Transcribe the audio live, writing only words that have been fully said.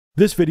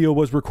This video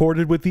was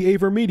recorded with the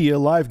AverMedia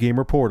Live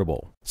Gamer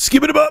Portable.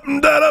 Skip it up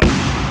and that up!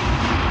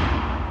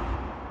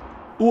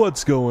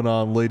 What's going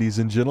on, ladies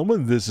and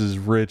gentlemen? This is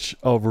Rich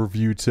of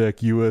Review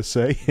Tech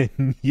USA,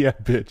 and yeah,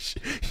 bitch,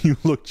 you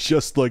look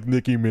just like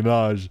Nicki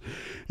Minaj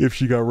if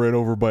she got ran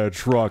over by a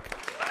truck.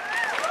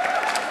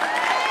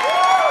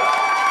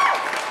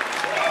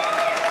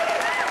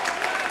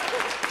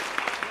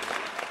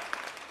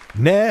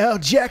 Now,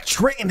 Jack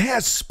Tretton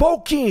has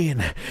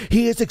spoken.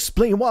 He has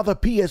explained why the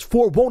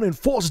PS4 won't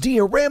enforce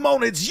DRM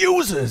on its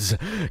users.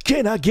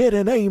 Can I get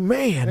an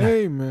amen?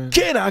 Amen.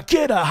 Can I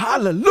get a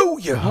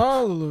hallelujah?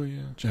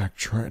 Hallelujah. Jack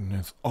Tretton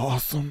is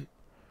awesome.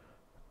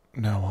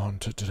 Now on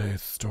to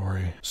today's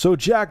story. So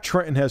Jack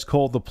Tretton has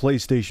called the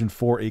PlayStation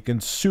 4 a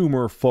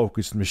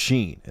consumer-focused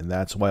machine, and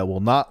that's why it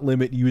will not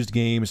limit used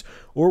games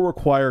or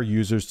require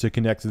users to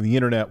connect to the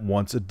internet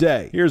once a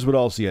day. Here's what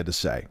else he had to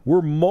say.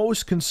 We're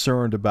most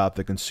concerned about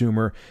the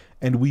consumer,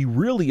 and we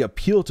really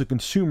appeal to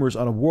consumers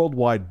on a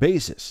worldwide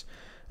basis.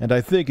 And I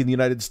think in the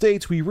United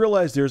States, we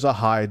realize there's a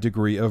high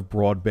degree of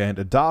broadband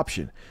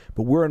adoption.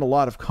 But we're in a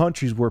lot of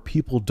countries where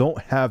people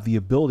don't have the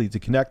ability to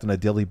connect on a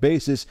daily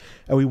basis,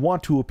 and we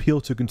want to appeal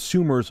to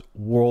consumers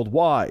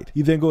worldwide.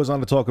 He then goes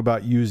on to talk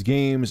about used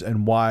games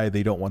and why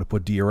they don't want to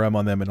put DRM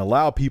on them and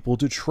allow people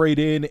to trade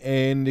in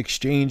and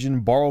exchange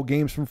and borrow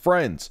games from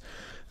friends.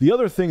 The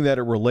other thing that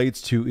it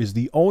relates to is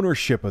the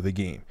ownership of the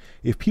game.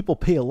 If people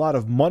pay a lot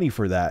of money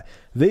for that,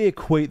 they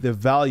equate the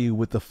value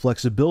with the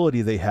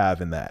flexibility they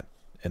have in that.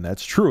 And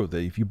that's true, that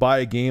if you buy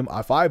a game,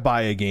 if I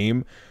buy a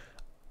game,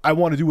 I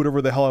want to do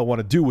whatever the hell I want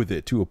to do with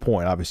it to a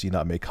point. Obviously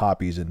not make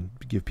copies and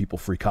give people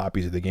free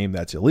copies of the game.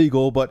 That's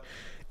illegal. But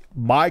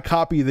my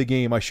copy of the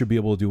game, I should be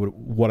able to do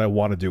what I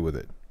want to do with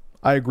it.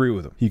 I agree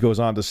with him. He goes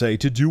on to say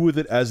to do with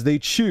it as they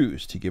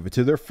choose, to give it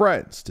to their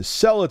friends, to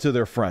sell it to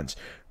their friends,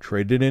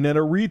 trade it in at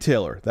a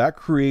retailer. That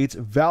creates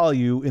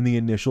value in the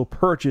initial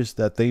purchase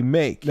that they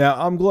make.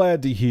 Now, I'm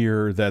glad to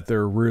hear that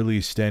they're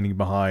really standing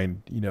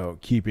behind,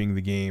 keeping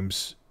the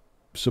games,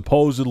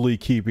 supposedly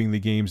keeping the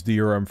games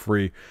DRM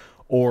free,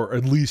 or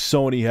at least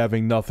Sony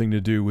having nothing to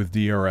do with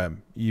DRM,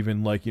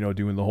 even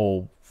doing the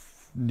whole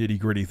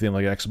nitty-gritty thing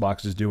like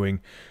Xbox is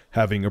doing,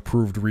 having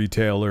approved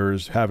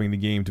retailers, having the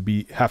game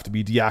have to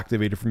be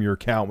deactivated from your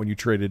account when you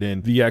trade it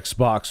in. The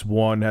Xbox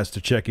One has to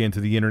check into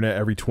the internet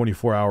every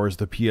 24 hours.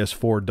 The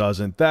PS4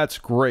 doesn't. That's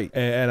great,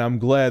 and I'm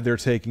glad they're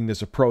taking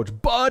this approach.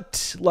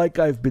 But like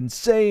I've been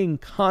saying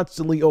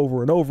constantly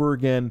over and over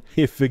again,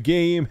 if a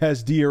game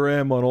has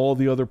DRM on all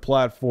the other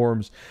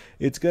platforms,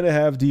 it's going to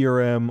have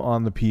DRM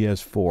on the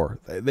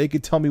PS4. They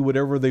could tell me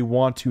whatever they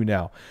want to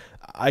now.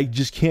 I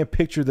just can't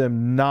picture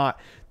them not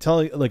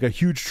telling, like, a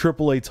huge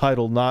AAA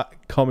title not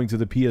coming to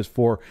the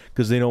PS4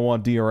 because they don't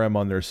want DRM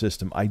on their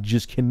system. I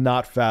just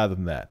cannot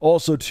fathom that.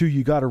 Also, too,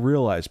 you got to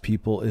realize,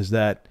 people, is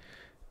that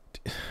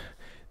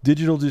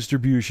digital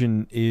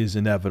distribution is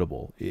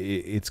inevitable.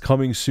 It's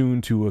coming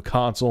soon to a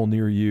console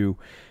near you,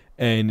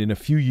 and in a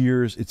few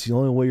years, it's the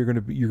only way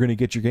you're going to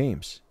get your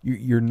games.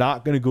 You're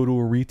not going to go to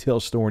a retail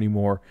store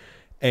anymore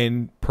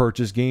and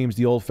purchase games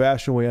the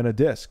old-fashioned way on a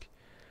disc.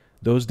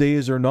 Those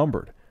days are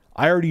numbered.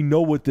 I already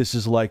know what this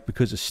is like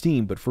because of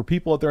Steam, but for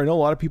people out there, I know a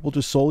lot of people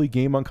just solely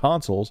game on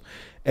consoles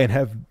and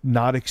have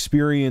not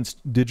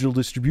experienced digital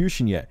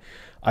distribution yet.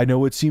 I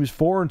know it seems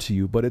foreign to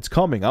you, but it's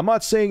coming. I'm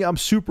not saying I'm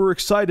super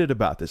excited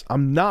about this.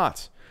 I'm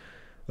not.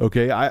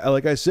 Okay,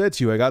 like I said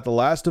to you, I got The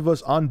Last of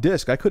Us on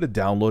disc. I could have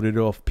downloaded it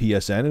off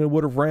PSN and it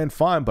would have ran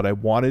fine, but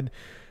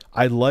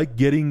I like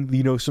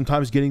getting,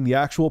 sometimes getting the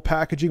actual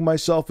packaging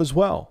myself as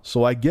well.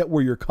 So I get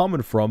where you're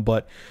coming from,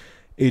 but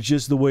it's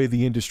just the way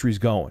the industry's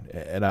going.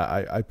 And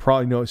I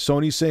probably know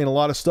Sony's saying a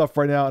lot of stuff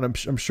right now, and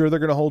I'm sure they're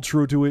going to hold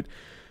true to it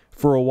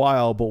for a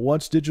while. But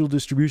once digital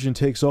distribution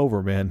takes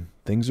over, man,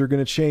 things are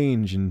going to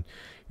change. And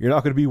you're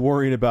not going to be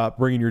worrying about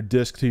bringing your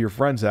disc to your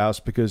friend's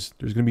house because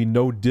there's going to be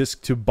no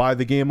disc to buy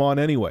the game on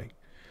anyway.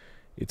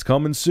 It's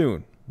coming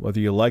soon, whether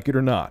you like it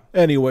or not.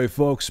 Anyway,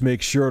 folks,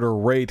 make sure to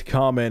rate,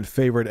 comment,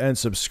 favorite, and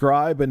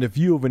subscribe. And if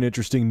you have an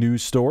interesting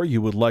news story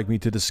you would like me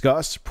to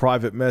discuss,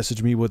 private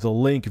message me with a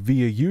link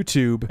via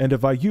YouTube. And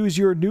if I use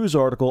your news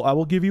article, I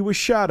will give you a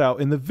shout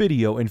out in the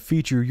video and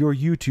feature your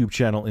YouTube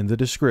channel in the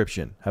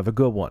description. Have a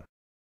good one.